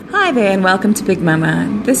Hi there and welcome to Big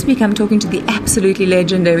Mama. This week I'm talking to the absolutely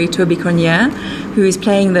legendary Tobie Cronje, who is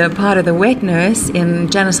playing the part of the wet nurse in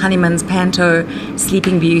Janice Honeyman's Panto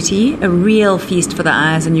Sleeping Beauty, a real feast for the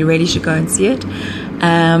eyes, and you really should go and see it.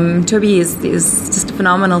 Tobie is just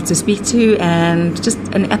phenomenal to speak to and just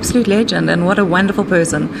an absolute legend, and what a wonderful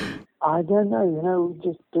person. I don't know, we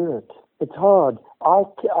just do it. It's hard. I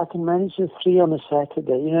can manage the 3 on a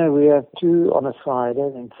Saturday. We have 2 on a Friday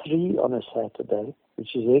and 3 on a Saturday,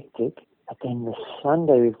 which is hectic. But then the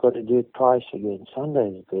Sunday, we've got to do it twice again.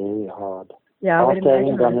 Sunday is very hard. Yeah, after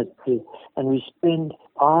having done it too. And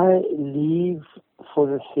I leave for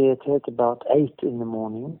the theatre at about 8 in the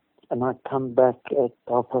morning, and I come back at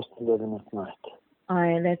 11:30 at night.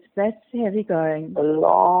 Aye, that's heavy going. A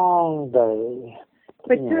long day.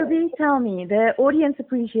 But Tobie, tell me, the audience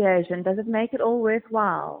appreciation, does it make it all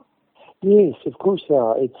worthwhile? Yes, of course they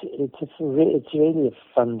are. It's really a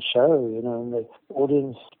fun show, and the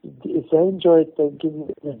audience, if they enjoy it, they give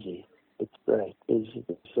you energy. It's great.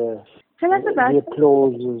 Tell us about the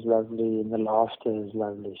applause is lovely and the laughter is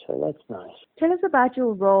lovely, so that's nice. Tell us about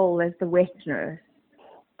your role as the wet nurse.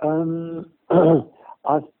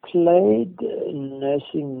 I've played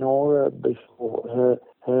nursing Nora before.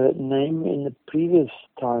 Her name in the previous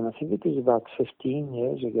time, I think it was about 15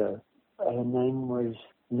 years ago, her name was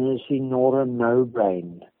Nursing Nora No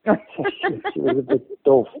Brain. She was a bit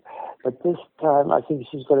tough. But this time, I think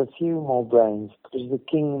she's got a few more brains, because the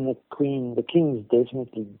king and the queen, the king's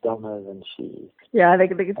definitely dumber than she is. Yeah, the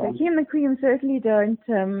king and the queen certainly don't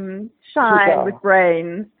shine with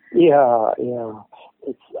brains. Yeah.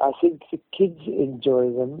 I think the kids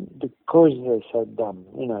enjoy them because they're so dumb.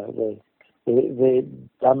 Their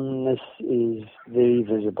dumbness is very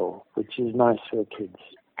visible, which is nice for the kids.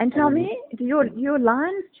 And tell me, do your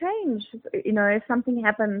lines change? If something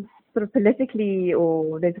happens sort of politically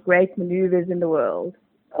or there's great maneuvers in the world?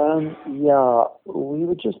 Yeah, we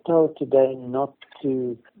were just told today not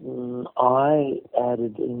to. I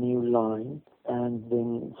added a new line, and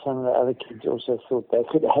then some of the other kids also thought they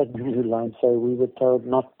could add a new line, so we were told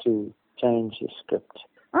not to change the script.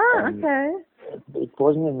 Oh, okay. It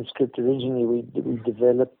wasn't in the script originally. We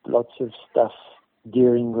developed lots of stuff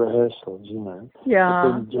during rehearsals, Yeah.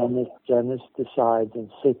 But then Janice decides and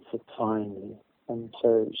sets it finally, and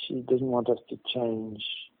so she doesn't want us to change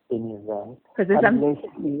any of that. Unless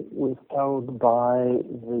we're told by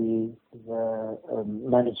the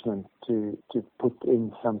management to put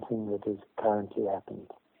in something that has currently happened.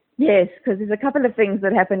 Yes, because there's a couple of things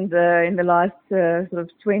that happened in the last sort of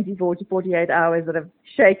 24 to 48 hours that have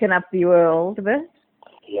shaken up the world a bit.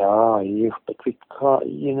 Yeah, but we can't,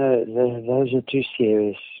 those are too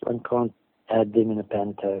serious. One can't add them in a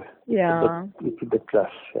panto. Yeah. It's a bit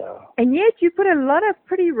rough, yeah. And yet you put a lot of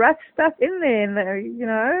pretty rough stuff in there,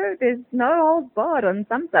 there's no holds barred on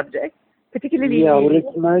some subjects, particularly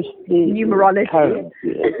it's mostly numerology. Current,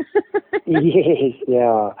 yes. Yes,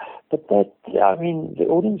 yeah. But the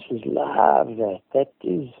audiences love that. That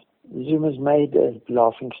is, Zuma's made a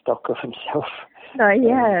laughing stock of himself. No, he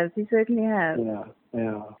has. He certainly has.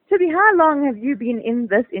 Yeah. Tobie, how long have you been in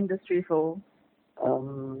this industry for?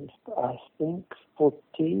 I think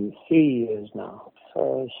 43 years now.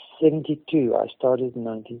 So 72. I started in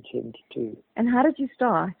 1972. And how did you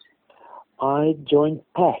start? I joined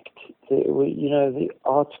PACT. The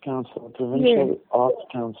Arts Council, provincial arts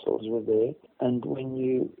councils were there. And when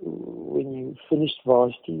you finished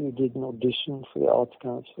varsity, you did an audition for the arts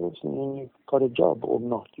councils, and then you got a job or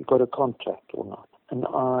not. You got a contract or not. And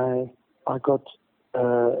I got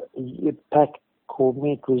PACT called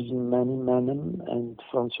me. It was Manny Manham and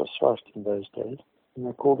Francois Swart in those days. And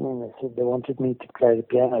they called me and they said they wanted me to play the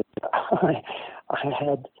piano. I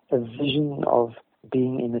had a vision of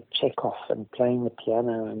being in a Chekhov and playing the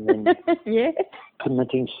piano and then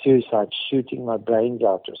committing suicide, shooting my brains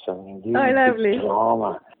out or something. Lovely.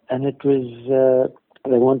 Drama. And it was,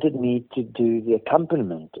 they wanted me to do the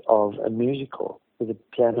accompaniment of a musical with a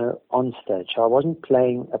piano on stage. So I wasn't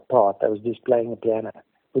playing a part, I was just playing a piano,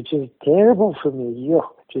 which is terrible for me.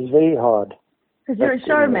 It was very hard. Because you're a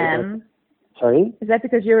showman. Sorry? Is that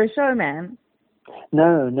because you're a showman?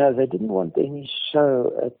 No, they didn't want any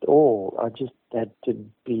show at all. I just had to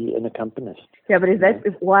be an accompanist. Yeah, but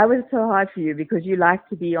why was it so hard for you? Because you like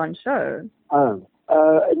to be on show? No,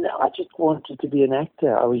 I just wanted to be an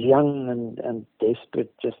actor. I was young and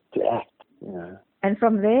desperate just to act, And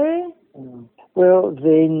from there? Well,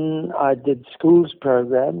 then I did schools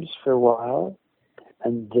programs for a while,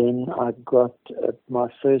 and then I got my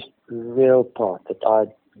first real part that I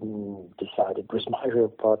decided was my real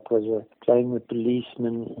part, was playing the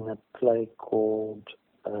policeman in a play called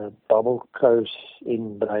Bubble Coast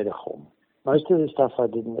in Bruidegom. Most of the stuff I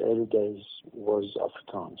did in the early days was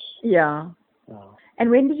Afrikaans. Yeah. Yeah. And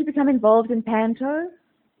when did you become involved in Panto?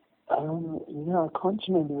 I can't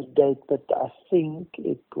remember the date, but I think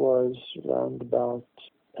it was around about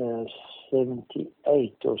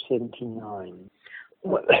 78 or 79.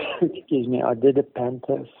 Excuse me. I did a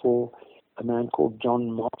Panto for a man called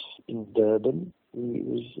John Moss in Durban. He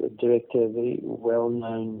was a director, very well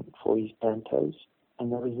known for his pantos.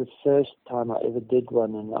 And that was the first time I ever did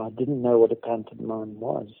one, and I didn't know what a pantomime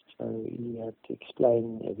was. So he had to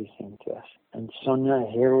explain everything to us. And Sonia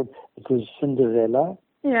Herald, it was Cinderella.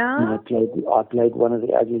 Yeah. And I played one of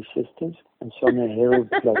the ugly sisters, and Sonia Herald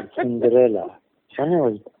played Cinderella. Sonia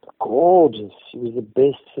was gorgeous. She was the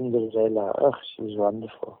best Cinderella. Oh, she was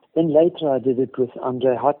wonderful. Then later I did it with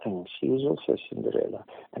Andre Hatting. She was also Cinderella.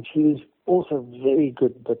 And she was also very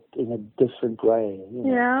good, but in a different way.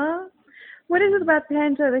 Yeah. What is it about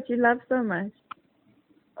Panto that you love so much?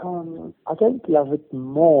 I don't love it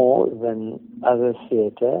more than other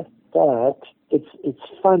theatre, but it's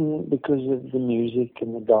fun because of the music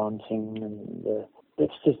and the dancing and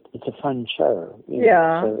it's a fun show.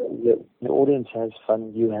 Yeah. So the audience has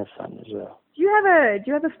fun, you have fun as well. Do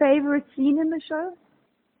you have a favorite scene in the show?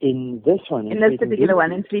 In this one, in this particular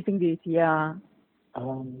one, in Sleeping Beauty, yeah.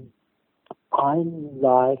 I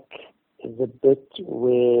like the bit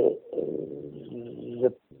where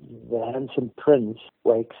the handsome prince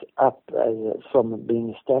wakes up from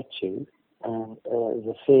being a statue, and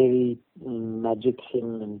the fairy magics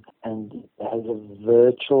him and has a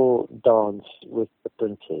virtual dance with the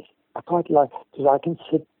princess. I quite like, because I can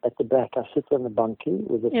sit at the back. I sit on the bunkie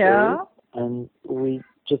with the fairy, and we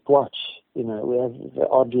just watch. We have the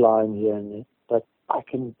odd line here and there, but I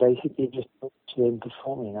can basically just watch them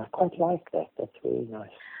performing. I quite like that. That's very nice.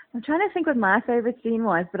 I'm trying to think what my favorite scene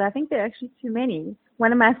was, but I think there are actually too many.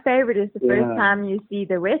 One of my favorite is the first time you see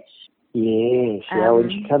the witch. Yes, when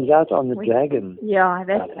she comes out on the dragon. Yeah,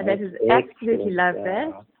 that is absolutely love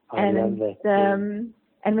that. I love that.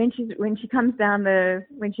 And when she comes down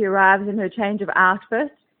when she arrives in her change of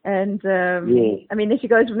outfit, and I mean, then she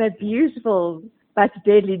goes from that beautiful but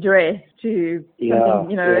deadly dress to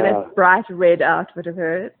something, that bright red outfit of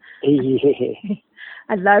hers. Yeah.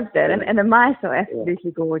 I love that, and the mice are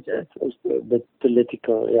absolutely gorgeous. But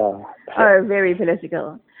political, Oh, very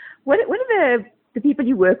political. What are the people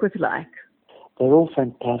you work with like? They're all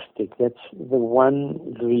fantastic. That's the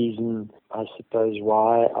one reason, I suppose,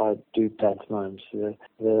 why I do pantomimes.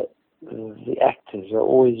 The actors are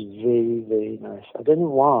always very, very nice. I don't know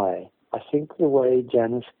why. I think the way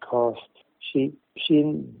Janice casts, she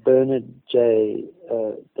and Bernard J.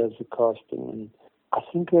 Does the casting, and I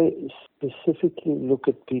think they specifically look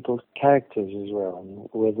at people's characters as well, and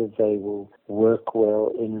whether they will work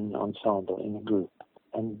well in an ensemble, in a group,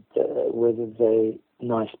 and whether they're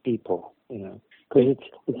nice people, Because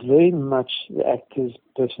it's very much the actors'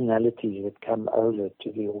 personalities that come over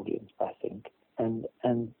to the audience, I think. And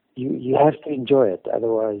you have to enjoy it,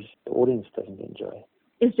 otherwise the audience doesn't enjoy it.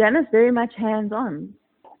 Is Janice very much hands-on?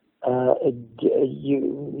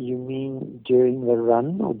 You mean during the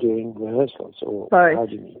run or during rehearsals, or both? How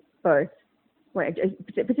do you mean? Both. Well,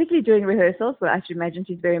 particularly during rehearsals, well, I should imagine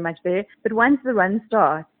she's very much there. But once the run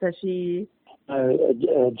starts, does she?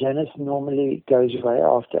 Janice normally goes away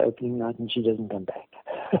after opening night and she doesn't come back.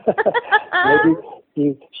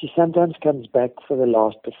 Maybe she sometimes comes back for the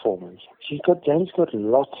last performance. Janice got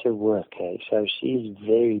lots of work, so she's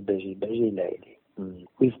very busy lady.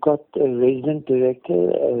 We've got a resident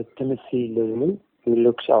director, Timothy LaRue, who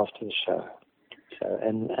looks after the show. So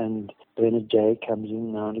and Bernard J. comes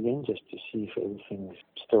in now and again just to see if everything's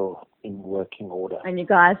still in working order. And you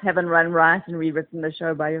guys haven't run right and rewritten the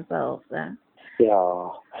show by yourselves, Yeah.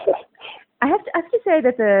 I have to say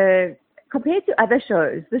that compared to other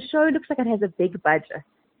shows, the show looks like it has a big budget.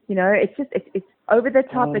 It's over the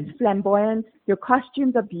top. It's flamboyant. Your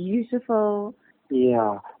costumes are beautiful.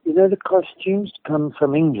 Yeah. The costumes come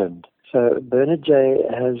from England. So Bernard J.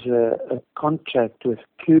 has a contract with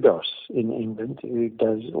Kudos in England, who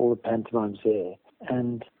does all the pantomimes there.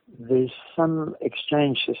 And there's some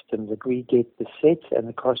exchange system that we get the sets and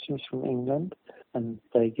the costumes from England, and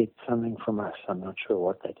they get something from us. I'm not sure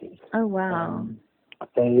what that is. Oh, wow.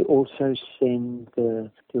 They also send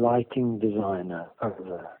the lighting designer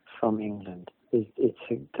over from England. It's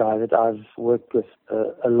a guy that I've worked with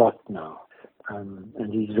a lot now.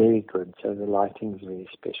 And he's very good, so the lighting is very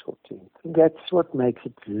special too. That's what makes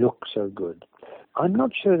it look so good. I'm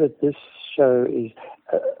not sure that this show is,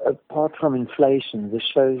 apart from inflation, this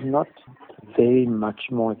show is not very much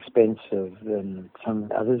more expensive than some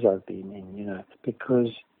others I've been in,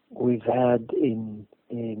 because we've had in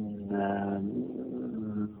in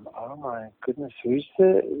oh my goodness, who's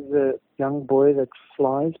the young boy that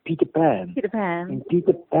flies? Peter Pan. Peter Pan. In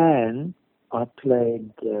Peter Pan, I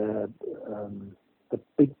played the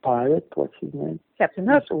big pirate. What's his name? Captain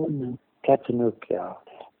Hook. Captain Hook, yeah.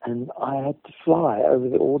 And I had to fly over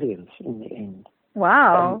the audience in the end.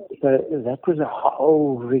 Wow. So that was a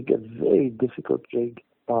whole rig, a very difficult rig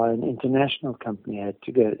by an international company. I had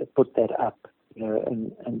to go put that up,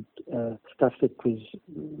 and stuff that was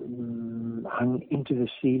hung into the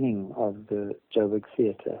ceiling of the Joburg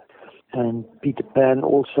Theatre. And Peter Pan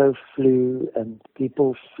also flew, and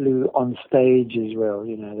people flew on stage as well.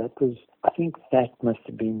 That was, I think that must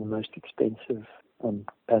have been the most expensive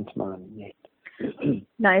pantomime yet.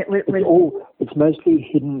 No, it's mostly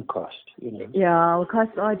hidden cost, Yeah, well,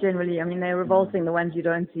 costs are generally, they're revolting, the ones you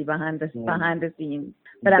don't see behind the scenes.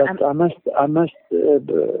 But I must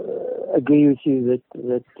agree with you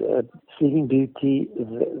that Sleeping Beauty,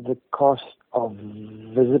 the cost of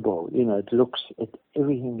visible,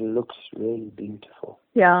 everything looks really beautiful.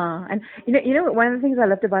 Yeah, and one of the things I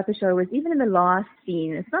loved about the show was even in the last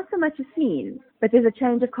scene, it's not so much a scene, but there's a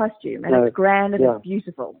change of costume, and it's grand and it's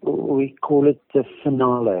beautiful. We call it the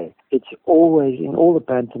finale. It's always, in all the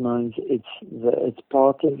pantomimes, it's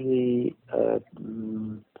part of the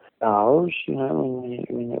bows,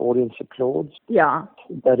 when the audience applauds. Yeah.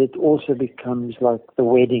 But it also becomes like the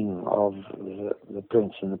wedding of the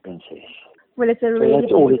prince and the princess. Well, it's a really.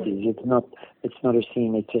 That's all it is. It's not a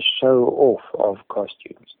scene. It's a show off of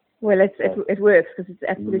costumes. Well, it works because it's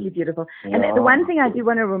absolutely beautiful. Yeah. And the one thing I do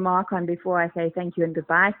want to remark on before I say thank you and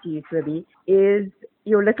goodbye to you, Tobie, is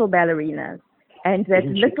your little ballerinas. And that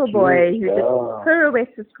little boy who just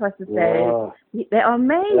pirouettes across the stage. They are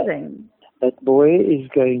amazing. That boy is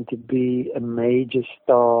going to be a major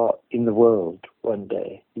star in the world one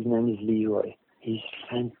day. His name is Leroy. He's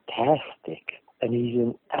fantastic. And he's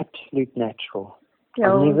an absolute natural.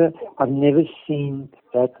 Yeah. I've never seen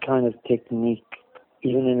that kind of technique,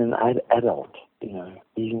 even in an adult.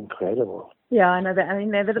 He's incredible. Yeah, I know that.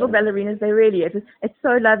 They're the little ballerinas. They really. It's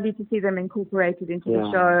so lovely to see them incorporated into the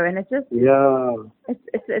show, and it's just. Yeah.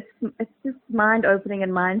 It's just mind opening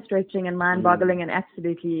and mind stretching and mind boggling and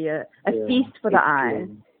absolutely a feast for the eyes.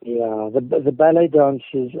 Yeah, the ballet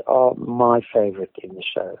dances are my favorite in the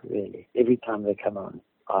show. Really, every time they come on,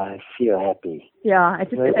 I feel happy. Yeah,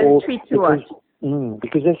 it's a treat to watch.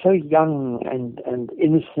 Because they're so young and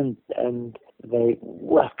innocent, and they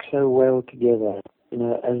work so well together.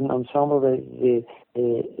 As an ensemble,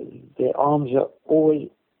 their arms are always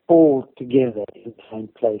all together in the same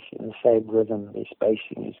place, in the same rhythm. Their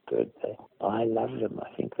spacing is good. I love them. I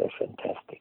think they're fantastic.